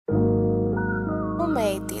Who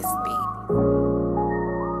made this beat?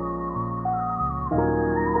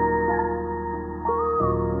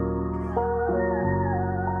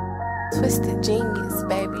 Twisted Genius,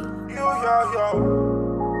 baby.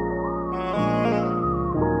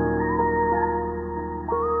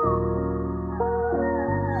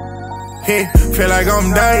 Hey, feel like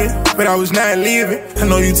I'm dying, but I was not leaving. I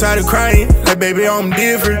know you tired of crying, like baby, I'm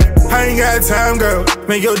different. I ain't got time, girl,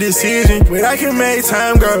 make your decision. But I can make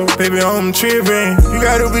time, girl, baby, I'm tripping. You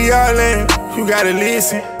gotta be all in, you gotta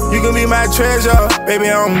listen. You can be my treasure, baby,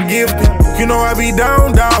 I'm gifted. You know I be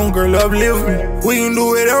down, girl, uplift me. We can do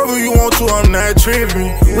whatever you want to, I'm not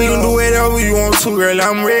tripping. We can do whatever you want to, girl,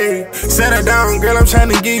 I'm ready. Settle down, girl, I'm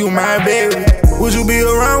tryna give you my baby. Would you be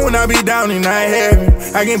around when I be down and not happy?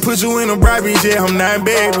 I can put you in a bright bitch, yeah, I'm not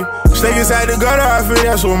baby. Stay inside the gutter, I feel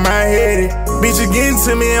that's where my head is. Bitch, you getting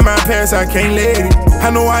to me in my past, I can't let it. I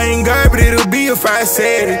know I ain't God, but it'll be if I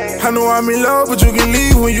said it. I know I'm in love, but you can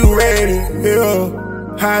leave when you ready. Yeah,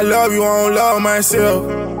 I love you, I don't love myself.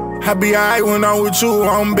 I be alright when I'm with you,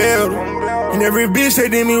 I'm better. And every bitch that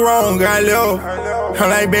did me wrong, I love. I'm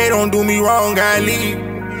like, babe, don't do me wrong, I leave.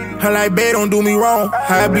 I'm like, babe, don't do me wrong,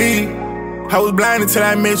 I bleed. I was blind until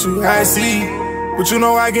I met you, I see. But you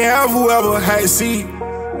know I can have whoever I see.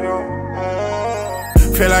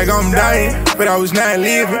 Feel like I'm dying, but I was not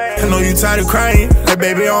living. I know you tired of crying, like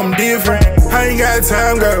baby, I'm different. I ain't got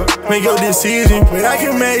time, girl, make your decision. But I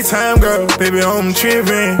can make time, girl, baby, I'm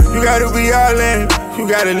tripping. You gotta be all in, you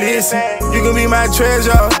gotta listen. You can be my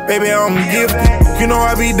treasure, baby, I'm gifted. You know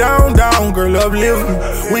I be down, girl, uplift me.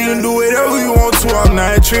 We can do whatever you want to, I'm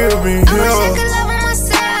not tripping. I wish I could love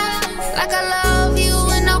myself, like I love you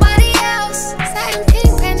and nobody else. Satin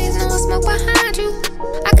pink panties and we'll smoke behind you.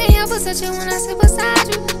 I can't help but touch you when I sit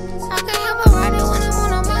beside you. I can't help but ride it when I'm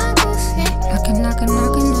on a Marcus, yeah. I can knock a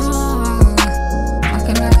nose.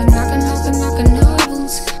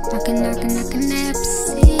 Knockin'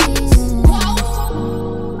 napsies.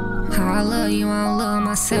 How I love you, I don't love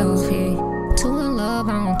myself, yeah. Too in love,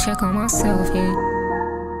 I don't check on myself, yeah.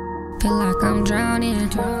 Feel like I'm drowning,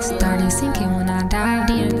 started sinking when I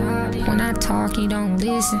dived in. When I talk, you don't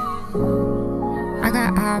listen. I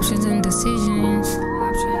got options and decisions.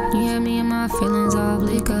 You had me in my feelings of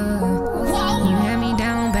liquor. You had me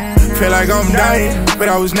down bad. Feel like I'm dying, but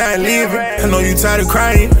I was not living. I know you tired of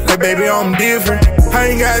crying, like baby, I'm different. I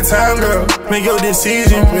ain't got time, girl, make your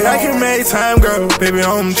decision. But I can make time, girl, baby,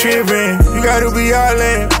 I'm tripping. You gotta be all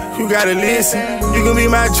in, you gotta listen. You can be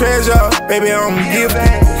my treasure, baby, I'm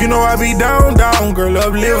gifted. You know I be down, girl,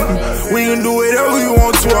 uplift me. We can do whatever you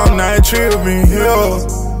want to, I'm not tripping, yeah.